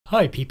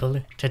Hi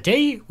people,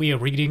 today we are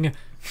reading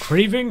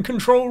Craving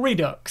Control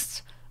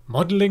Redux,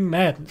 Modeling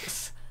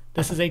Madness.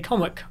 This is a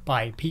comic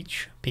by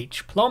Peach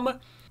Plum,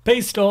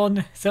 based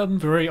on some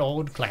very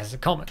old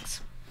classic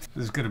comics.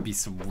 There's gonna be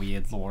some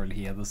weird lore in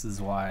here, this is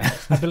why.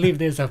 I believe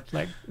there's a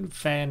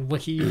fan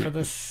wiki for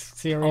this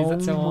series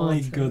and so on. Oh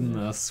my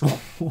goodness,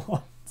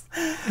 what?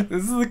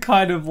 This is the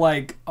kind of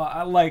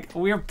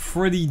we're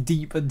pretty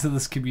deep into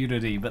this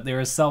community, but there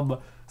are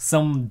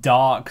some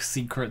dark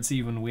secrets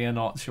even we're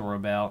not sure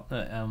about.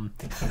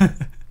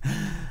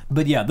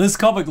 But yeah, this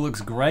comic looks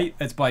great.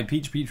 It's by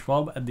Peach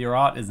Plum, and their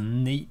art is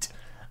neat.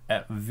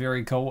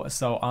 Very cool,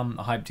 so I'm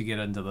hyped to get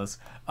into this.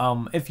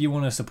 If you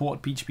want to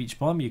support Peach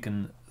Plum, you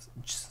can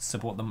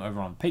support them over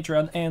on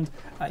Patreon, and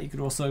you could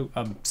also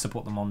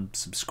support them on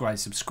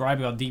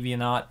subscribing on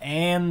DeviantArt,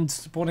 and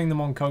supporting them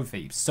on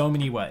Ko-fi. So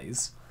many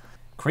ways.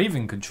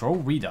 Craving Control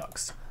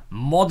Redux,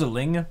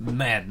 Modeling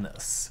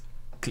Madness.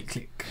 Click,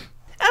 click.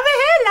 Over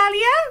here,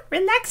 Lalia!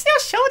 Relax your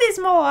shoulders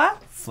more!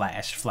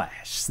 Flash,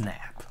 flash,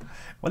 snap.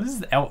 What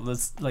is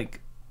this,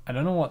 I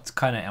don't know what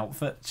kind of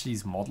outfit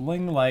she's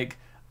modeling. Like,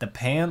 the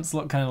pants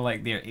look kind of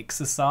like they're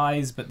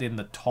exercise, but then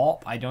the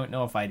top, I don't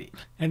know if I'd...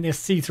 And they're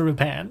see-through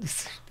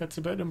pants. That's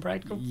a bit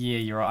impractical. Yeah,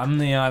 you're right.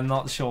 I'm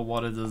not sure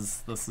what it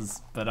is. This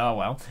is... But oh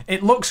well.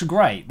 It looks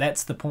great.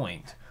 That's the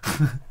point.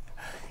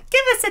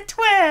 Give us a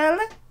twirl!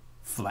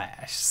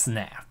 Flash,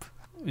 snap.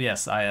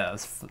 Yes,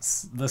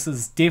 this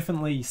is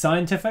definitely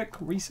scientific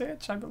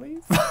research, I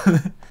believe. Blow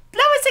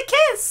us a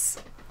kiss!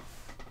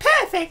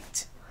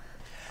 Perfect!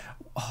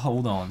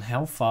 Hold on,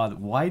 how far...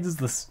 Why does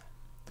this...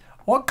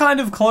 What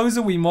kind of clothes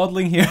are we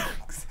modeling here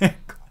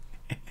exactly?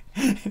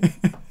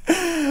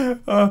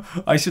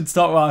 I should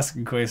stop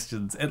asking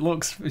questions.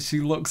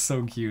 She looks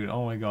so cute.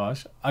 Oh my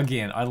gosh.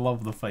 Again, I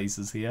love the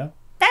faces here.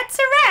 That's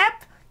a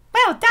wrap!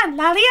 Well done,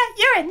 Lalia.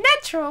 You're a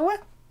natural.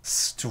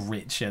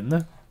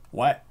 Stretching.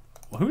 What?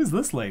 Who is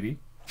this lady?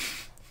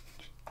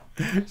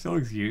 She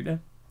looks cute.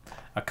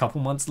 A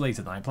couple months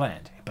later than I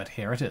planned, but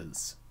here it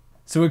is.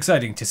 So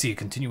exciting to see a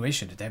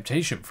continuation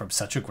adaptation from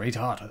such a great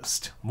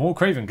artist. More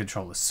Craving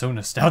Control is so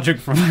nostalgic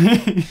for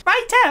me.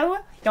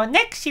 Righto! Your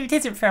next shoot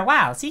isn't for a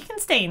while, so you can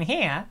stay in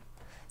here.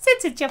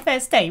 Since it's your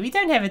first day, we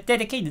don't have a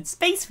dedicated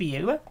space for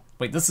you.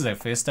 Wait, this is our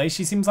first day?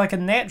 She seems like a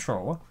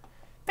natural.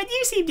 But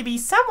you seem to be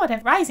somewhat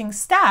of a rising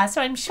star,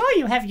 so I'm sure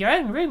you'll have your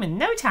own room in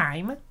no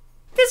time.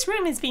 This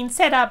room has been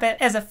set up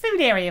as a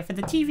food area for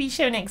the TV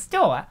show next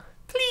door.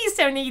 Please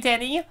don't eat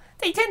any.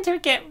 They tend to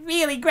get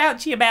really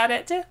grouchy about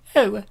it.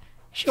 Oh,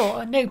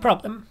 sure, no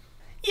problem.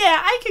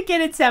 Yeah, I could get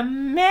in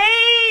some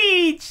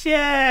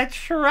major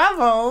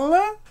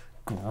trouble.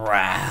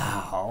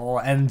 Growl.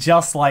 And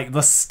just like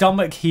the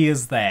stomach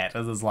hears that,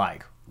 it is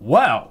like,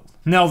 well,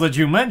 now that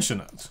you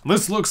mention it,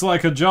 this looks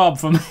like a job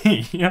for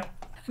me.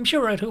 I'm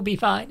sure it'll be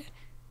fine.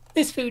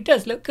 This food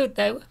does look good,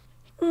 though.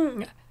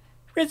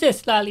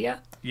 Resist,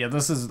 Lalia. Yeah,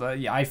 this is.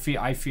 I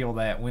feel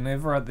that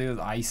whenever there's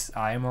ice,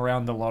 I am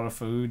around a lot of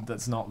food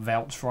that's not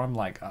vouched for. I'm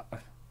like,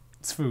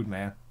 it's food,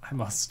 man. I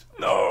must.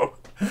 No.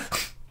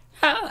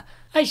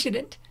 I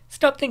shouldn't.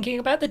 Stop thinking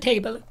about the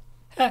table.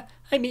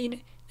 I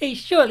mean, they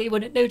surely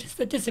wouldn't notice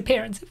the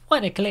disappearance of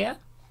one eclair.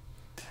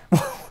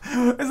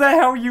 Is that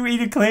how you eat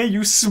eclair?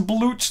 You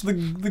splooch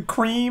the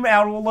cream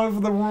out all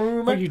over the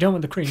room? Well, you don't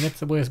want the cream. That's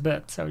the worst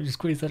bit. So you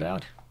squeeze it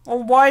out.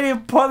 Well, why do you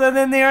put it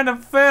in there in the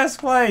first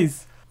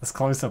place? This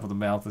close-up of the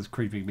mouth is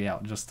creeping me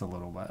out just a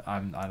little bit. I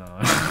don't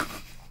know.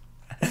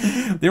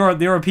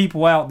 there are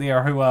people out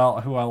there who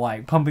are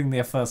like pumping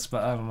their fists,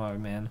 but I don't know,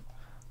 man.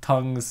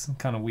 Tongue's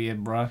kind of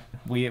weird, bruh.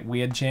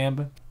 Weird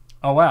champ.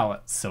 Oh wow!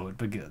 So it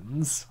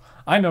begins.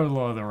 I know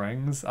Lord of the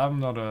Rings.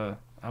 I'm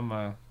a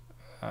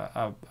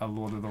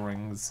Lord of the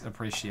Rings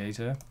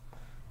appreciator.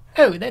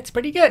 Oh, that's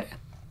pretty good.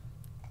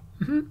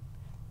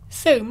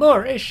 So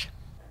Moorish.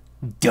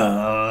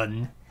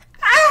 Done.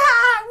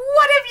 Ah!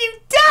 What have you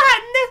done?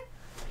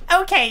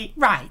 Okay,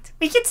 right.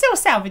 We can still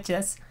salvage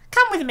this.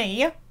 Come with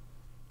me.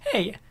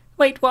 Hey,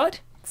 wait,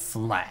 what?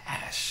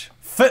 Flash.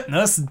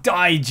 Fitness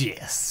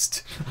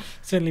Digest.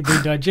 Certainly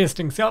been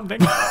digesting something.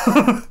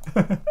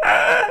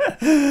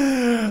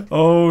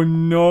 Oh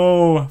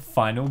no.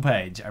 Final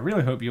page. I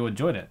really hope you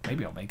enjoyed it.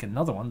 Maybe I'll make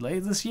another one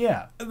later this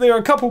year. There are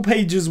a couple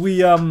pages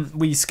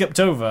we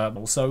skipped over,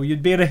 so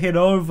you'd better head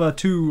over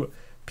to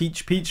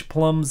Peach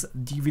Plum's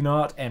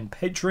DeviantArt and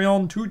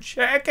Patreon to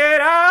check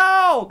it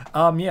out.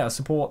 Yeah,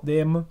 support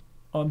them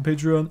on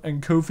Patreon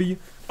and Ko-fi.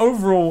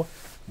 Overall,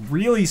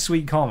 really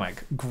sweet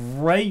comic.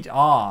 Great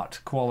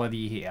art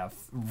quality here.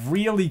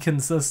 Really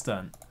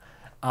consistent.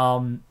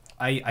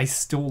 I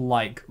still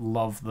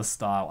love the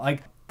style.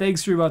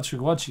 Thanks very much for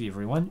watching,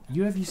 everyone.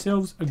 You have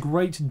yourselves a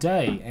great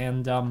day,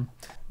 and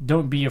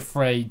don't be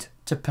afraid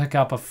to pick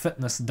up a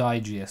Fitness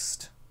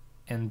Digest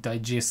and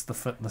digest the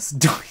Fitness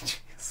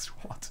Digest.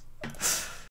 What?